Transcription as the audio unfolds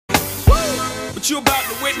What you about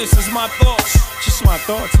to witness is my thoughts. Just my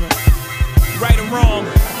thoughts, man. Right or wrong,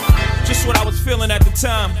 just what I was feeling at the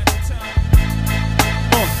time.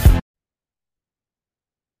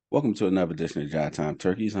 Welcome to another edition of Jive Time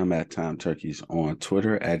Turkeys. I'm at Time Turkeys on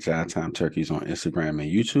Twitter, at Jive Time Turkeys on Instagram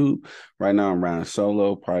and YouTube. Right now I'm riding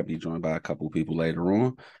solo, probably be joined by a couple of people later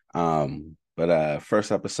on. But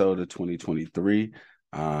first episode of 2023.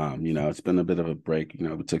 It's been a bit of a break.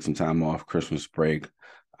 We took some time off, Christmas break.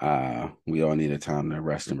 We all needed time to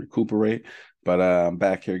rest and recuperate. But I'm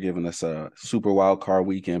back here giving us a Super Wild Card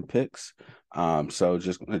Weekend picks. So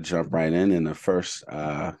just going to jump right in the first,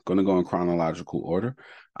 going to go in chronological order.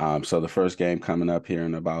 So the first game coming up here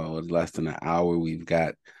in about less than an hour, we've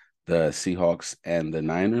got the Seahawks and the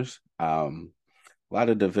Niners. A lot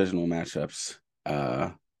of divisional matchups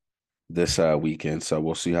this weekend, so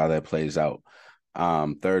we'll see how that plays out.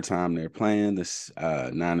 Third time they're playing. This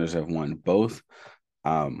Niners have won both.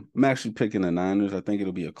 I'm actually picking the Niners. I think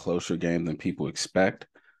it'll be a closer game than people expect.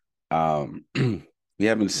 We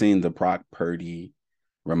haven't seen the Brock Purdy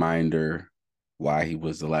reminder why he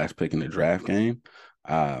was the last pick in the draft game.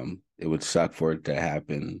 It would suck for it to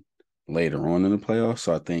happen later on in the playoffs.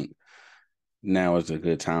 So I think now is a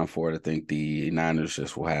good time for it. I think the Niners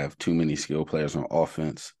just will have too many skill players on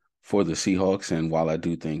offense for the Seahawks. And while I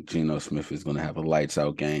do think Geno Smith is going to have a lights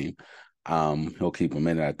out game, he'll keep them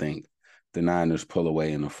in it. I think the Niners pull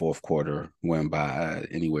away in the fourth quarter, win by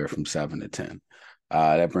anywhere from 7-10.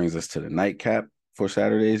 That brings us to the nightcap for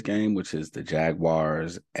Saturday's game, which is the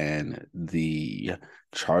Jaguars and the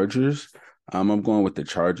Chargers. I'm going with the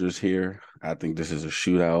Chargers here. I think this is a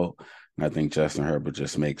shootout, and I think Justin Herbert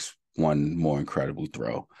just makes one more incredible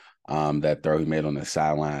throw. That throw he made on the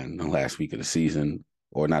sideline the last week of the season,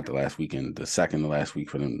 or not the last weekend, the second to last week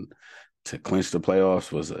for them to clinch the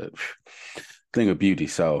playoffs was a thing of beauty.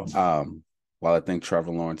 So while I think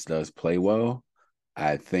Trevor Lawrence does play well,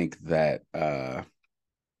 I think that the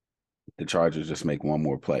Chargers just make one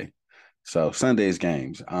more play. So Sunday's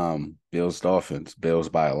games, Bills-Dolphins, Bills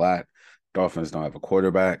by a lot. Dolphins don't have a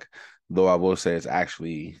quarterback, though I will say it's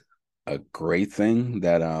actually a great thing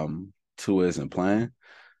that Tua isn't playing.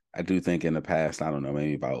 I do think in the past, I don't know,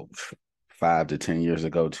 maybe about 5 to 10 years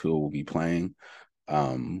ago, Tua will be playing.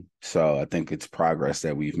 So I think it's progress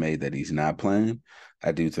that we've made that he's not playing.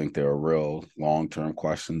 I do think there are real long-term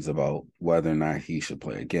questions about whether or not he should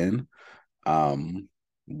play again,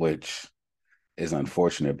 which is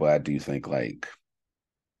unfortunate, but I do think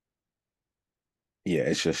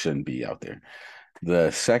it just shouldn't be out there.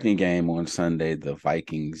 The second game on Sunday, the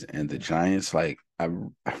Vikings and the Giants, I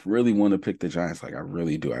really want to pick the Giants. I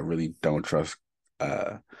really do. I really don't trust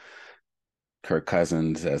Kirk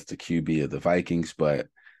Cousins as the QB of the Vikings, but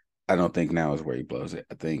I don't think now is where he blows it.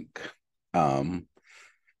 I think the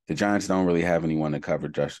Giants don't really have anyone to cover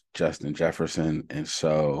Justin Jefferson, and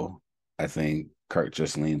so I think Kirk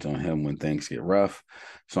just leans on him when things get rough.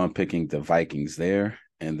 So I'm picking the Vikings there.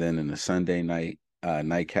 And then in the Sunday night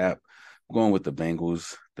nightcap, I'm going with the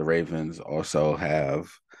Bengals. The Ravens also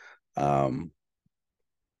have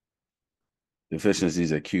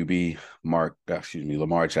deficiencies at QB.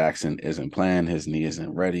 Lamar Jackson isn't playing. His knee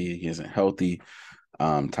isn't ready. He isn't healthy.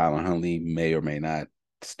 Tyler Huntley may or may not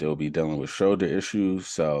still be dealing with shoulder issues.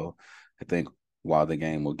 So I think while the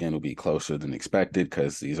game will be closer than expected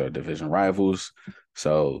because these are division rivals.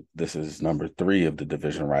 So this is number 3 of the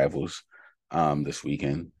division rivals this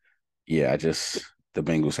weekend. Yeah, the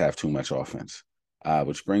Bengals have too much offense,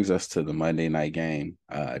 which brings us to the Monday night game.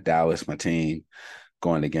 Dallas, my team,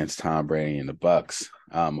 going against Tom Brady and the Bucs.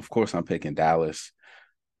 Of course, I'm picking Dallas.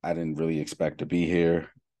 I didn't really expect to be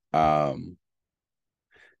here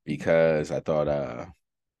because I thought,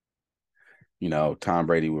 Tom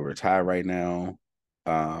Brady would retire right now.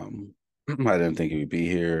 I didn't think he would be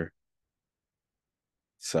here.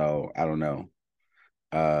 So I don't know.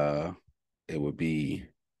 It would be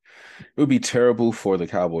terrible for the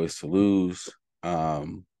Cowboys to lose. I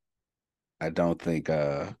don't think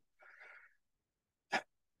I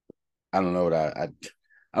don't know what I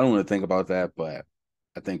don't want to think about that, but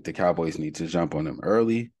I think the Cowboys need to jump on them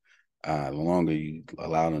early. The longer you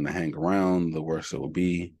allow them to hang around, the worse it will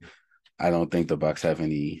be. I don't think the Bucs have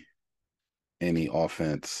any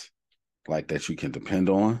offense like that you can depend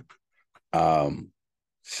on.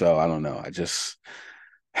 So I don't know.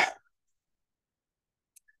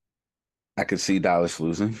 I could see Dallas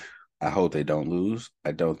losing. I hope they don't lose.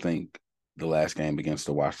 I don't think the last game against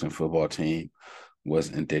the Washington football team was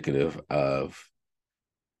indicative of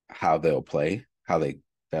how they'll play. I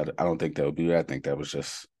don't think they'll do that. I think that was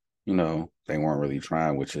just, they weren't really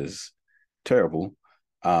trying, which is terrible.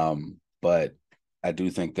 But I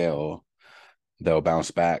do think they'll they'll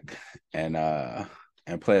bounce back and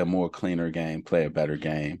play a more cleaner game, play a better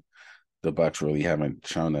game. The Bucks really haven't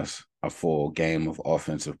shown us a full game of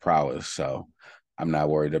offensive prowess, so I'm not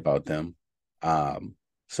worried about them.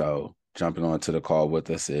 So jumping on to the call with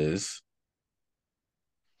us is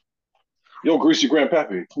Yo, Greasy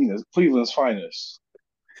Grandpappy, Cleveland's finest.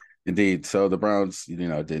 indeed. So the Browns,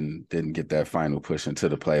 didn't get that final push into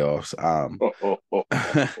the playoffs.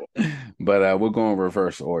 But we're going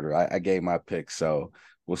reverse order. I gave my pick, so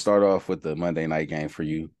we'll start off with the Monday night game for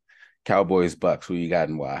you. Cowboys Bucks. Who you got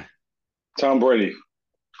and why? Tom Brady.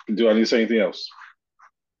 Do I need to say anything else?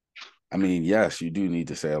 I mean, yes, you do need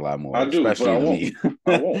to say a lot more, I do, but especially I to won't. me.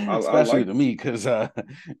 I won't. Especially to me, because I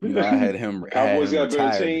had him Cowboys got a better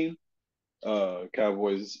retired. team.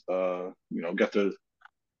 Cowboys, got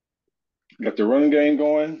the running game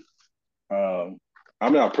going. I'm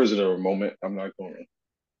not a prisoner of a moment. I'm not going to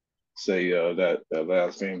say that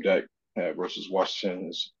last game Dak had versus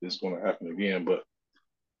Washington is going to happen again. But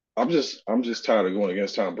I'm just tired of going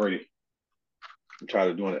against Tom Brady. I'm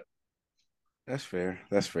tired of doing it. That's fair.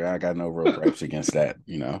 That's fair. I got no real gripes against that,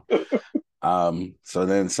 So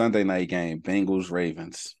then Sunday night game, Bengals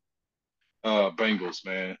Ravens. Bengals,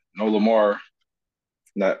 man. No Lamar,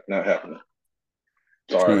 not happening.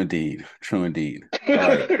 True Sorry. indeed. True indeed. All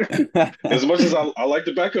right. As much as I like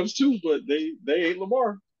the backups too, but they ain't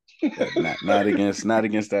Lamar. not against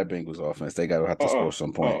that Bengals offense. They gotta have to score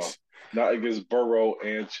some points. Not against Burrow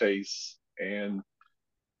and Chase and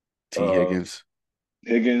T.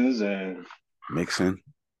 Higgins and Mixon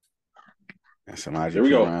and Samaje Here we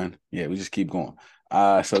go. Perine. Yeah, we just keep going.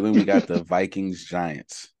 So then we got the Vikings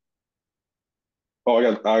Giants. Oh,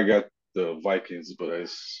 I got the Vikings, but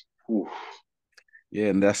it's Yeah,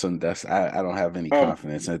 and that's I don't have any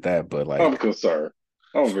confidence in that, but like I'm concerned.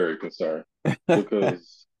 I'm very concerned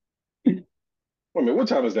because I mean, what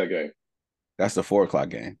time is that game? That's the 4:00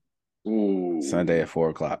 game. Ooh. Sunday at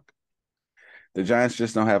 4:00. The Giants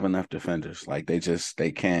just don't have enough defenders. Like they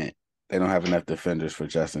don't have enough defenders for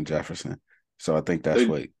Justin Jefferson. So I think that's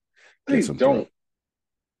what gets them through.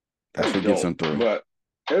 That's what gets them through. But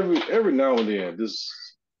every now and then, this.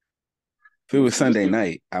 If it was Sunday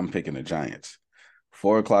night, I'm picking the Giants.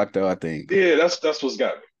 4:00 though, I think. Yeah, that's what's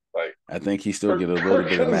got me. Like I think he still get a little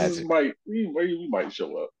bit of magic. He might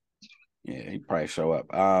show up. Yeah, he probably show up.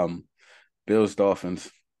 Bills Dolphins.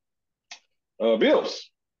 Bills,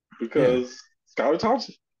 because Skylar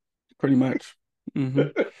Thompson. Pretty much.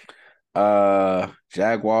 Mm-hmm.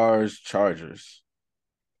 Jaguars Chargers.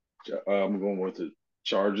 I'm going with the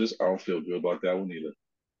Chargers. I don't feel good about that one either.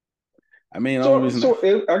 I mean, I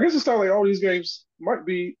guess it's not like all these games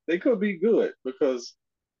they could be good because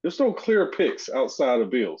there's no clear picks outside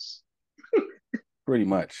of Bills. Pretty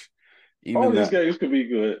much. All these games could be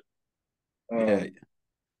good.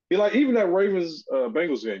 Even that Ravens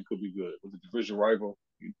Bengals game could be good with the division rival.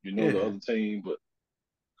 The other team, but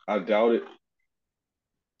I doubt it.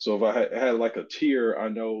 So if I had like a tier, I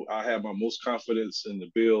know I have my most confidence in the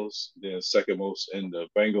Bills, then second most in the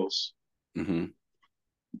Bengals. Mm-hmm.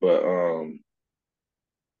 But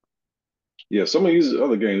some of these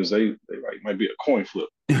other games they like might be a coin flip.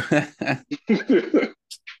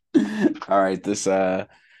 All right, this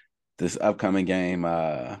upcoming game,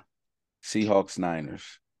 Seahawks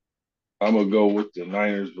Niners. I'm gonna go with the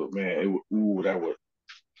Niners, but man,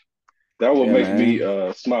 that would make me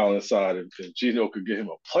smile inside if Gino could get him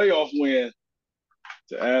a playoff win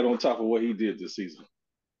to add on top of what he did this season.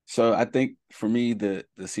 So I think for me, the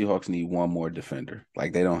Seahawks need one more defender.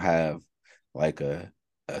 Like they don't have like a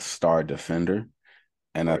star defender,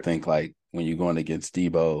 and right. I think like when you're going against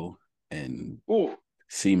Debo and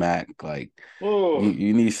C-Mac, like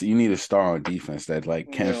you need a star on defense that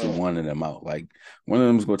like cancel one of them out. Like one of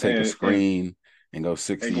them's gonna take a screen and go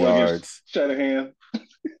 60 yards. Shanahan.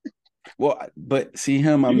 Well, but see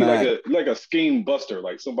him, I'm not like a scheme buster,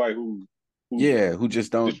 like somebody who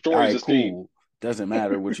just don't destroys the scheme. Doesn't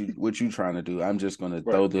matter what you trying to do. I'm just gonna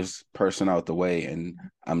throw this person out the way, and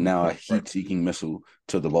I'm now a heat-seeking missile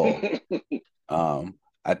to the ball.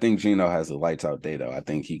 I think Gino has a lights out day though. I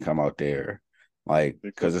think he come out there like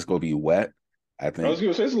because it's gonna be wet. I was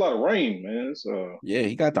gonna say it's a lot of rain, man. Yeah,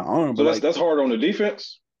 he got the arm, so but that's hard on the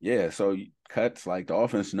defense. Yeah, so cuts like the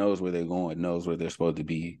offense knows where they're going, knows where they're supposed to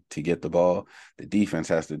be to get the ball. The defense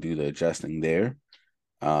has to do the adjusting there.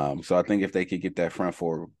 So I think if they could get that front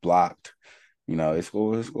four blocked, it's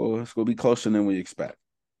going to be closer than we expect.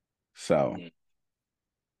 So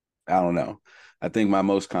I don't know. I think my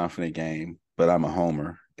most confident game, but I'm a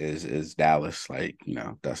homer, is Dallas. Like,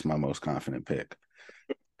 that's my most confident pick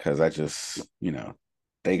because I just,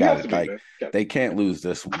 They You have got to it. be, Like man. Got they can't lose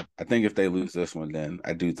this one. I think if they lose this one, then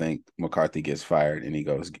I do think McCarthy gets fired and he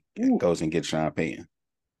goes Ooh. and gets Sean Payton.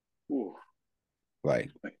 Ooh.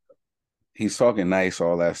 Like he's talking nice,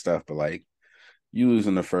 all that stuff, but like you lose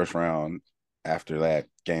in the first round after that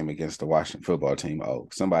game against the Washington football team. Oh,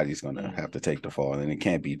 somebody's gonna have to take the fall, and it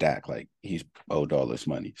can't be Dak. Like he's owed all this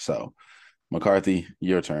money. So McCarthy,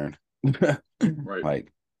 your turn. Right.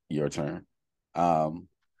 Like your turn.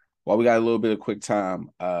 While we got a little bit of quick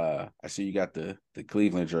time, I see you got the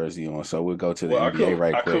Cleveland jersey on, so we'll go to the Well, NBA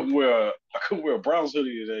right I quick. couldn't wear a Browns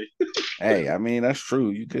hoodie today. Hey, I mean that's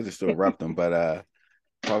true. You could still rep them, but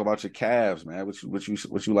talk about your Cavs, man. What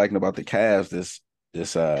you liking about the Cavs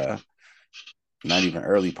this not even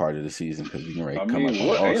early part of the season because we can already I come up mean, on the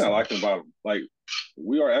what All ain't I Star. liking about them? Like,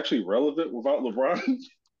 we are actually relevant without LeBron.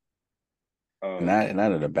 Not in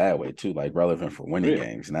a bad way too, like relevant for winning Yeah,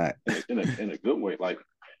 games, not in a good way. Like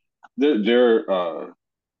they're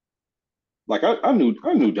like I knew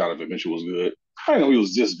Donovan Mitchell was good. I didn't know he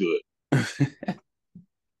was this good,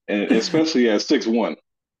 and especially at 6'1".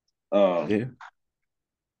 yeah.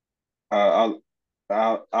 I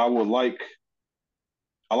I would like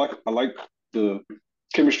I like the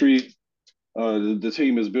chemistry the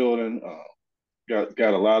team is building. Got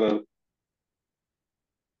a lot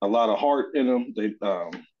of heart in them. They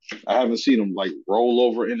I haven't seen them like roll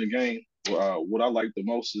over in the game. What I like the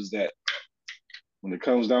most is that when it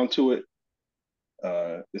comes down to it,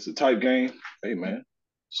 it's a tight game. Hey man,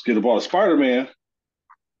 just get the ball to Spider Man,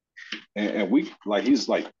 and we like he's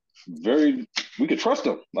like very we can trust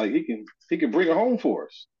him. Like he can bring it home for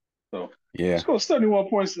us. So Yeah. score 71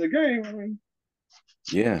 points in the game. I mean,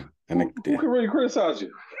 Yeah. And who can really criticize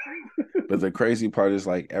you? but the crazy part is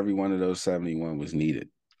like every one of those 71 was needed.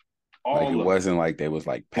 Like it All of it, wasn't like they was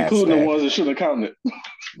like pat including the stat. ones that shouldn't have counted.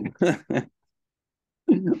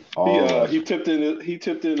 All of He tipped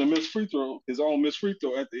in a missed free throw, his own missed free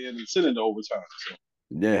throw at the end and sent it to overtime.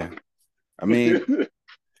 yeah. I mean,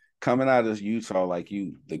 coming out of Utah, like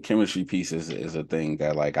the chemistry piece is a thing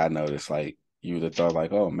that like I noticed. Like you would have thought,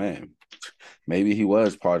 like, oh man, maybe he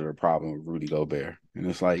was part of the problem with Rudy Gobert, and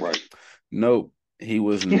it's like, right. nope, he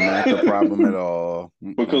was not the problem at all.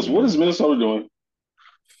 Because what is Minnesota doing?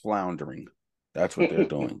 Floundering. That's what they're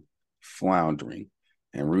doing, floundering.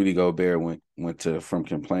 And Rudy Gobert went to from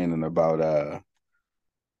complaining about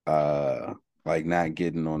like not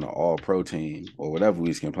getting on the All Pro team or whatever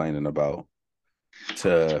he's complaining about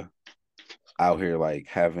to out here like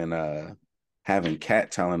having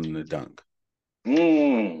Cat telling him to dunk.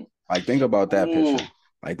 Like think about that picture.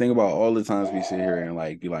 Like think about all the times we sit here and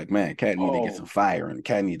like be like, man, Cat need to get some fire and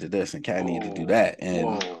Cat need to this and Cat need to do that.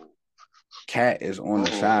 And Cat is on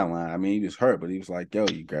the sideline. I mean, he was hurt, but he was like, yo,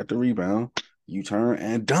 you got the rebound, you turn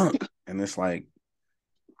and dunk. And it's like,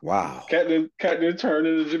 wow. Cat didn't turn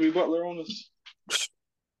into Jimmy Butler on us.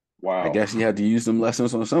 Wow. I guess he had to use them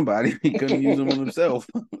lessons on somebody. He couldn't use them on himself.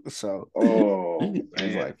 So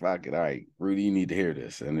he's like, fuck it. All right, Rudy, you need to hear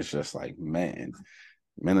this. And it's just like, man,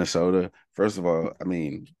 Minnesota, first of all, I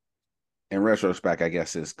mean, in retrospect, I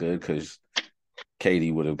guess it's good because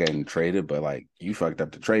Katie would have gotten traded, but like you fucked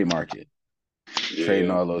up the trade market. Yeah.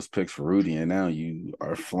 Trading all those picks for Rudy, and now you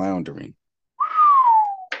are floundering.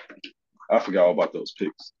 I forgot all about those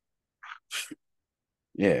picks.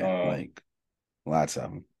 Yeah, like lots of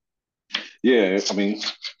them. Yeah, I mean,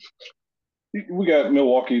 we got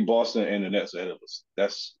Milwaukee, Boston, and the Nets ahead of us.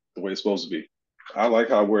 That's the way it's supposed to be. I like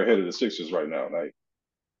how we're ahead of the Sixers right now. Like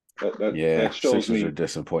that shows Sixers me are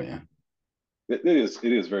disappointing. It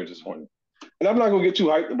is very disappointing. And I'm not gonna get too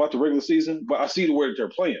hyped about the regular season, but I see the way that they're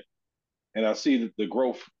playing, and I see the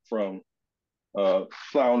growth from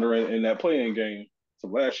floundering in that playing game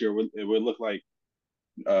from last year. It would look like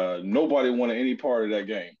nobody wanted any part of that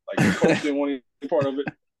game. Like the coach didn't want any part of it.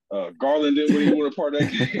 Garland didn't really want a part of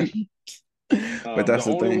that game. But that's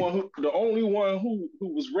the thing. The only one who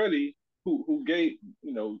was ready, who gave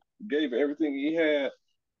everything he had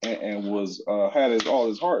and was had all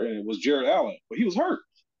his heart in it was Jared Allen, but he was hurt.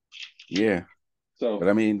 Yeah. So, but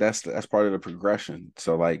I mean that's part of the progression.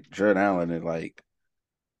 So like Jared Allen, and like,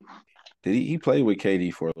 did he play with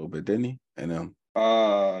KD for a little bit, didn't he? And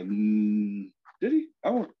did he? I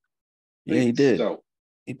don't. Yeah, he did. So.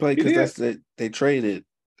 He played because that's it. They traded.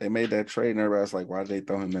 They made that trade, and everybody's like, "Why did they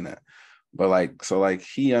throw him in that?" But like, so like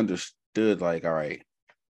he understood, like, all right,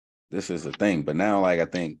 this is a thing. But now, like, I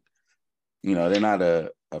think, they're not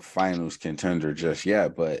a finals contender just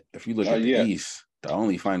yet. But if you look at the East, the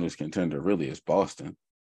only finals contender really is Boston.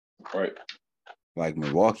 Right. Like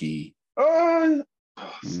Milwaukee. I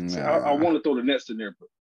want to throw the Nets in there, but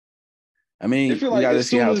I mean, I feel we like got to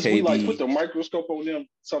see how KD. We like put the microscope on them,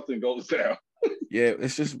 something goes down. Yeah,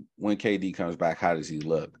 it's just when KD comes back, how does he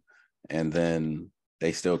look? And then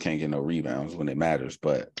they still can't get no rebounds when it matters.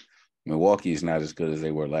 But Milwaukee is not as good as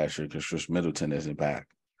they were last year because Chris Middleton isn't back.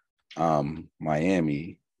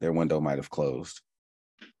 Miami, their window might have closed.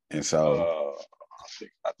 And so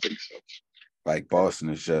I think so. Like Boston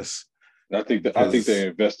is just I think they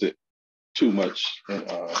invested too much in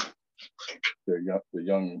the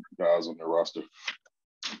young guys on their roster.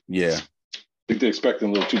 Yeah. I think they're expecting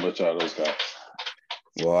a little too much out of those guys.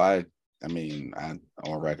 Well, I on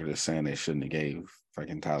record as saying they shouldn't have gave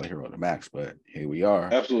fucking Tyler Hero the max, but here we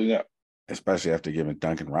are. Absolutely not. Especially after giving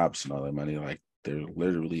Duncan Robinson all that money, like they're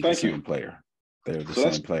literally the same player. They're the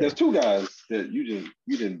same player. There's two guys that you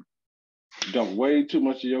didn't dump way too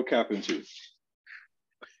much of your cap into.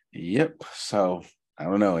 Yep. So I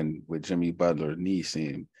don't know, and with Jimmy Butler knee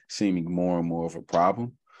seeming more and more of a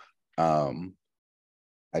problem, So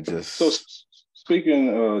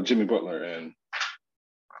speaking of Jimmy Butler and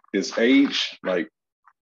his age, like,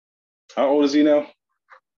 how old is he now?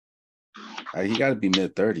 He got to be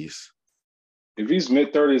mid-30s. If he's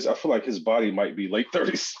mid-30s, I feel like his body might be late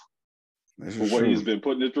 30s for what he's been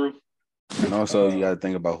putting it through. And also, you got to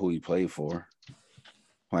think about who he played for.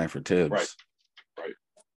 Playing for Tibbs. Right.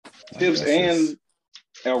 Tibbs and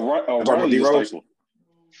Ronnie Rose.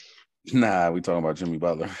 Nah, we talking about Jimmy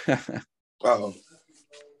Butler. Oh.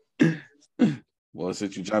 Well,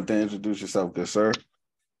 since you jumped in, introduce yourself, good sir.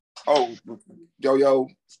 Oh, yo,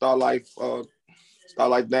 Star Life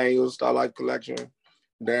Daniels, Star Life Collection,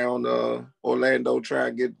 down Orlando,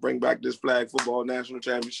 trying to bring back this flag football national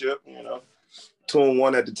championship.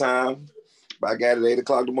 2-1 at the time. But I got it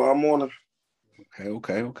 8:00 tomorrow morning.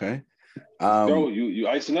 Okay. Yo, you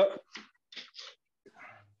icing up?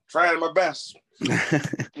 Trying my best.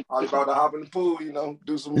 Probably about to hop in the pool,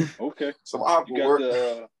 do some aqua work.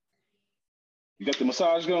 You got the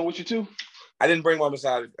massage gun with you too? I didn't bring my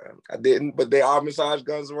massage gun. I didn't, but there are massage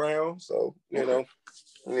guns around, so yeah.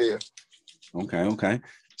 Okay.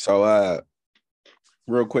 So,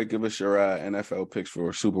 real quick, give us your NFL picks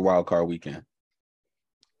for Super Wild Card Weekend.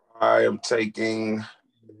 I am taking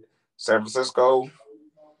San Francisco.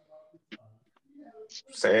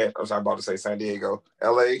 I was about to say San Diego,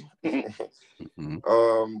 LA,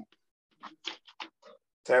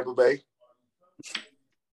 Tampa Bay.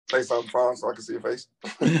 Say something fun so I can see your face.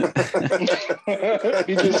 I'm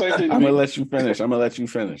gonna let you finish.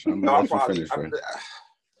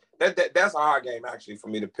 That's a hard game actually for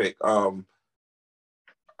me to pick. I'm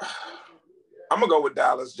gonna go with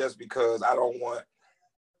Dallas just because I don't want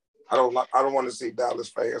to see Dallas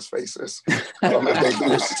fans' faces. If they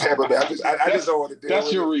lose to Tampa Bay, I just don't want to deal with it.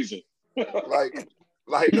 That's your reason.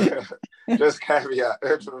 like just caveat.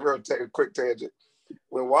 Here's a real quick tangent.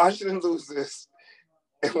 When Washington loses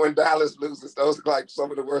and when Dallas loses, those are like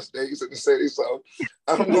some of the worst days in the city. So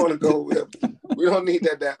I'm going to go with we don't need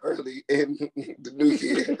that early in the new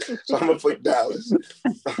year. So I'm going to put Dallas.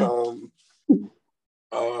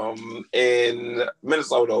 In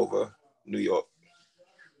Minnesota over New York.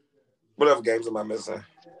 What other games am I missing?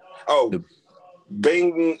 Oh, I'm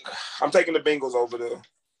taking the Bengals over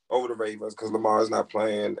the Ravens because Lamar is not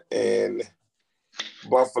playing, and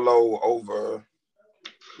Buffalo over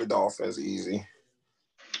the Dolphins easy.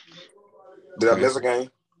 Did I miss a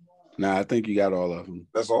game? Nah, I think you got all of them.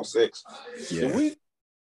 That's all 6. Yeah.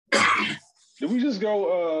 Did we just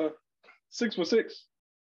go 6 for 6?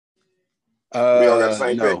 We all got the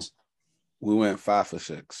same picks. We went 5 for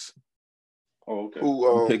 6. Oh, okay.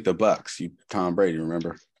 Who picked the Bucks? Tom Brady,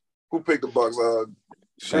 remember? Who picked the Bucks?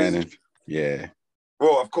 Shannon. Yeah.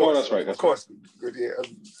 Well, of course. Oh, that's right. Of course. Yeah.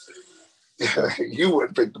 You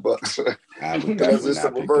wouldn't pick the Bucks. I would definitely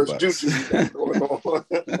not pick the Bucks.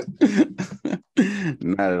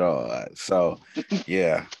 Not at all. So,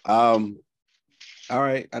 yeah. All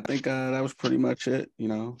right. I think that was pretty much it.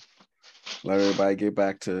 Let everybody get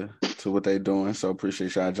back to what they're doing. So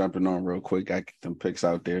appreciate y'all jumping on real quick. I get them picks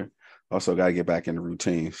out there. Also got to get back in the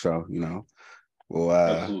routine. So,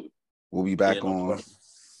 we'll be back on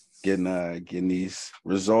getting these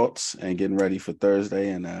results and getting ready for Thursday,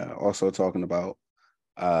 and also talking about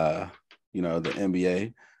the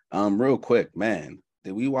NBA. Real quick, man,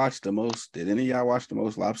 did any of y'all watch the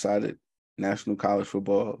most lopsided National College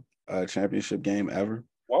Football Championship game ever?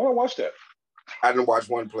 Why would I watch that? I didn't watch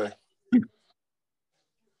one play.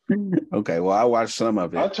 Okay, well, I watched some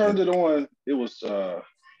of it. I turned it on. It was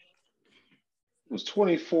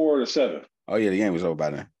 24-7. Oh yeah, the game was over by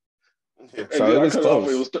then. Yeah. So it was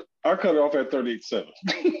close. I cut it off at 38-7.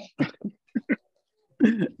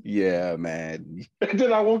 Yeah, man. And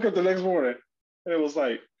then I woke up the next morning and it was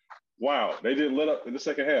like Wow, they didn't let up in the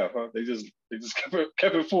second half, huh? They just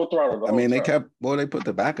kept it full throttle. I mean, they put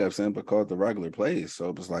the backups in but called the regular plays. So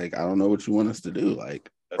it was like, I don't know what you want us to do. Like,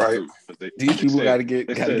 that's true. These people got to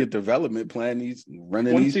get development plan these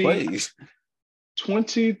running these plays.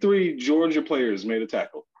 23 Georgia players made a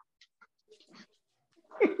tackle.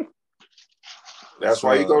 That's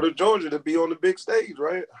why you go to Georgia, to be on the big stage,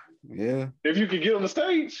 right? Yeah. If you could get on the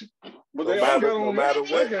stage, but no matter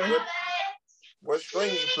what string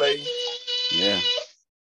you play. Yeah.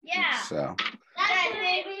 Yeah. So.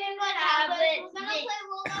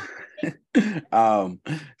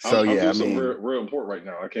 So yeah, I mean, real important right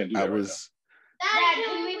now. I can't do that. Dad,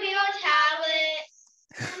 can we be on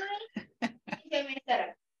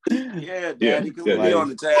tablet? Yeah, Daddy, can we be on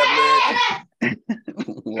the tablet?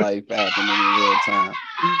 Life happening in real time.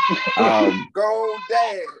 Go,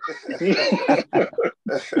 Dad.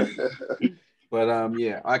 But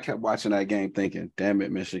yeah, I kept watching that game thinking, damn it,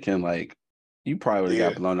 Michigan, like you probably would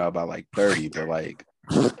have got blown out by like 30, but like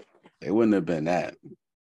it wouldn't have been that.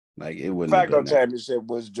 Like it wouldn't have been that. Championship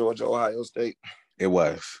was Georgia, Ohio State. It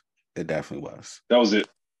was. It definitely was. That was it.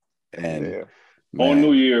 And on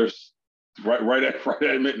New Year's, right at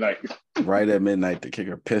midnight. Right at midnight, the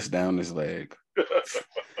kicker pissed down his leg.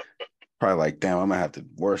 Probably like, damn, I'm gonna have the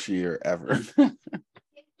worst year ever.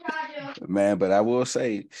 Man, but I will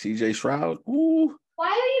say, CJ Stroud, ooh.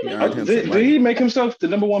 Why are you did he make himself the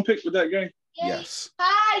number one pick with that game? Yes.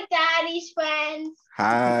 Hi, Daddy's friends.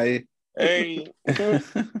 Hi. Hey.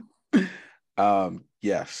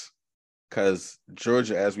 Yes. Because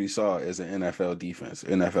Georgia, as we saw, is an NFL defense,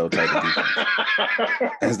 NFL type of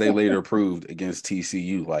defense. As they later proved against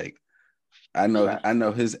TCU. Like, I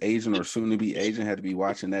know his agent or soon-to-be agent had to be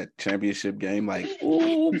watching that championship game like,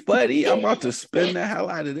 ooh, buddy, I'm about to spin the hell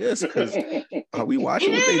out of this because are we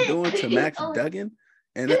watching what they're doing to Max Duggan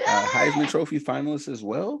and Heisman Trophy finalists as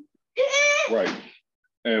well? Right.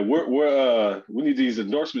 And we need these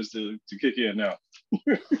endorsements to kick in now.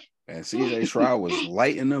 And CJ Stroud was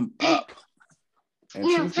lighting them up. And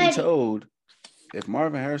truth be told, if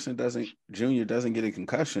Marvin Harrison Jr. doesn't get a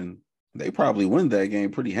concussion, they probably win that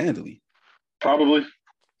game pretty handily. Probably.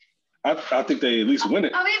 I think they at least win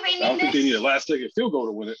it. I don't think they need a last-second field goal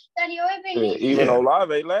to win it. Even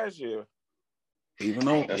Olave last year. Even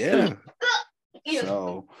though,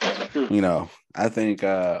 So, I think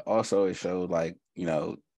also it showed, like,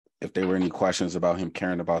 if there were any questions about him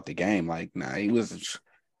caring about the game, like, nah, he was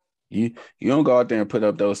you don't go out there and put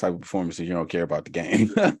up those type of performances. You don't care about the game.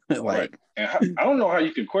 Like, and I don't know how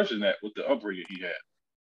you can question that with the upbringing he had.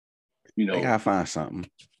 They gotta find something.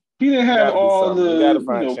 He didn't have all the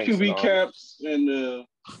QB caps and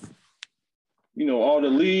all the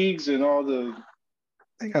leagues and all the.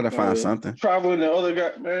 They gotta find something. Traveling the other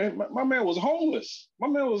guy, man. My man was homeless. My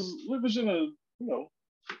man was living in a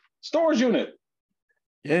storage unit.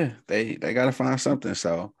 Yeah, they gotta find something.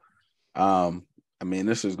 So, I mean,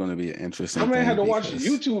 this is going to be an interesting. My man had to watch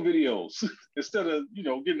YouTube videos instead of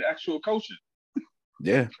getting actual coaching.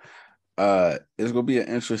 Yeah, it's going to be an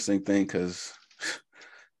interesting thing because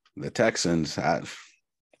the Texans, I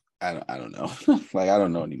don't know. Like, I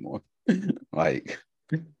don't know anymore. Like,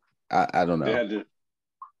 I don't know.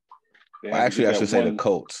 Actually, I should say the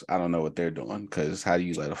Colts. I don't know what they're doing because how do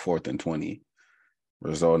you let a 4th and 20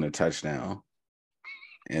 result in a touchdown,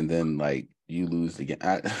 and then like you lose the game?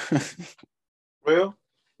 Well,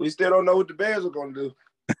 we still don't know what the Bears are going to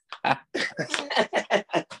do.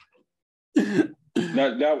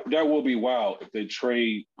 Now, that will be wild if they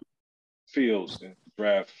trade Fields and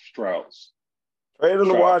draft Strauss. Trade him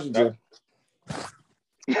to Washington.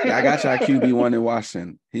 I got y'all QB1 in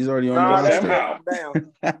Washington. He's already on the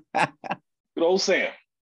roster. Good old Sam.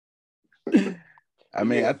 I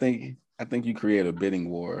mean, I think you create a bidding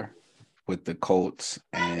war with the Colts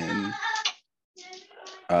and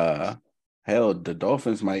hell, the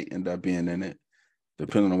Dolphins might end up being in it,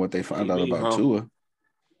 depending on what they find out about Tua.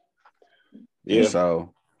 Yeah. And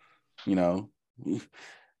so,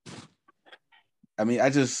 I mean,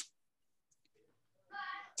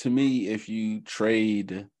 to me, if you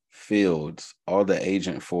trade Fields, all the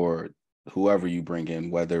agent for whoever you bring in,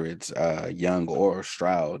 whether it's Young or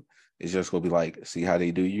Stroud, is just going to be like, see how they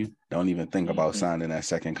do you? Don't even think about signing that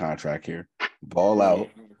second contract here. Ball out,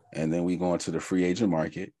 and then we go into the free agent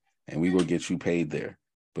market. And we will get you paid there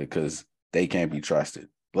because they can't be trusted.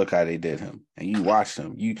 Look how they did him, and you watched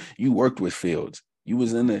him. You worked with Fields. You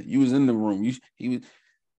was in the room.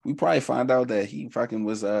 We probably find out that he fucking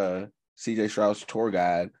was C.J. Stroud's tour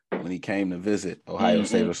guide when he came to visit Ohio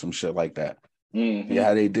State or some shit like that. Mm-hmm. Yeah,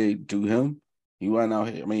 how they did do him. He went out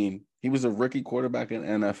here. I mean, he was a rookie quarterback in the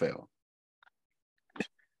NFL.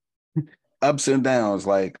 Ups and downs,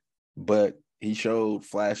 like but he showed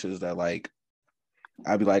flashes that like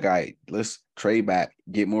I'd be like, all right, let's trade back,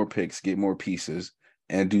 get more picks, get more pieces,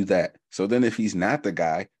 and do that. So then if he's not the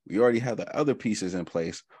guy, we already have the other pieces in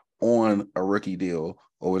place on a rookie deal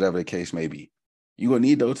or whatever the case may be. You're going to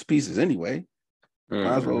need those pieces anyway. Might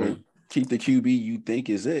as well keep the QB you think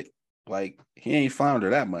is it. Like, he ain't flounder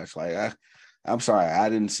that much. Like, I'm sorry, I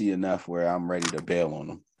didn't see enough where I'm ready to bail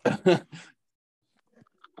on him.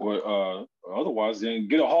 Well, otherwise, then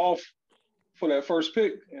get a haul for that first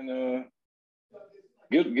pick and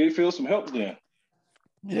get Phil some help then.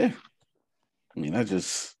 Yeah. I mean, it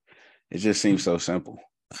just seems so simple.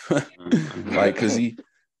 Like, because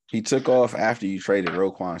he took off after you traded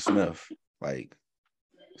Roquan Smith. Like,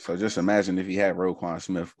 so just imagine if he had Roquan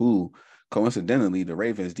Smith, who coincidentally the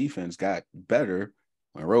Ravens defense got better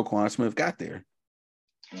when Roquan Smith got there.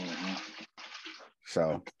 Mm-hmm.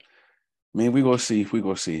 So, I mean, we will see.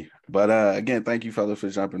 But again, thank you, fellas, for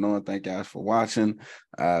jumping on. Thank you guys for watching.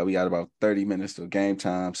 We got about 30 minutes till game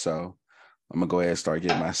time. So I'm going to go ahead and start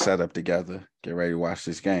getting my setup together. Get ready to watch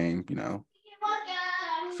this game, you know.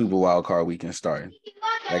 Super Wild Card weekend starting.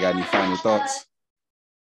 I got any final thoughts?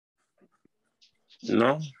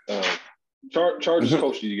 No. Chargers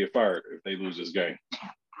coach need to get fired if they lose this game.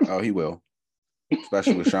 Oh, he will.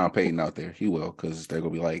 Especially with Sean Payton out there. He will, because they're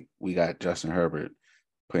going to be like, we got Justin Herbert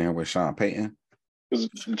playing with Sean Payton. Because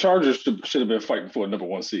the Chargers should have been fighting for a number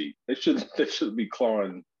 1 seed. They should be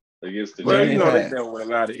clawing against the. Well, Jets. you know they dealt with a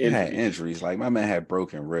lot of injuries. Had injuries. Like, my man had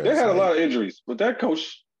broken ribs. They had a lot of injuries, but that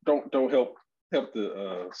coach don't help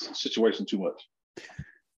the situation too much.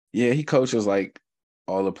 Yeah, he coaches like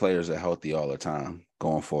all the players are healthy all the time,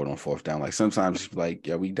 going forward on fourth down. Like sometimes he's like,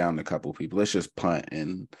 yeah, we down a couple people. Let's just punt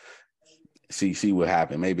and see what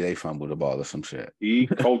happened. Maybe they fumble the ball or some shit. He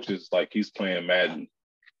coaches like he's playing Madden.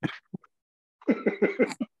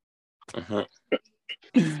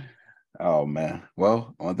 Oh man.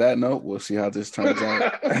 Well, on that note, we'll see how this turns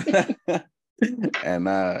out. And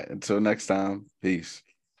until next time, peace.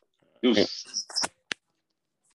 Deuce.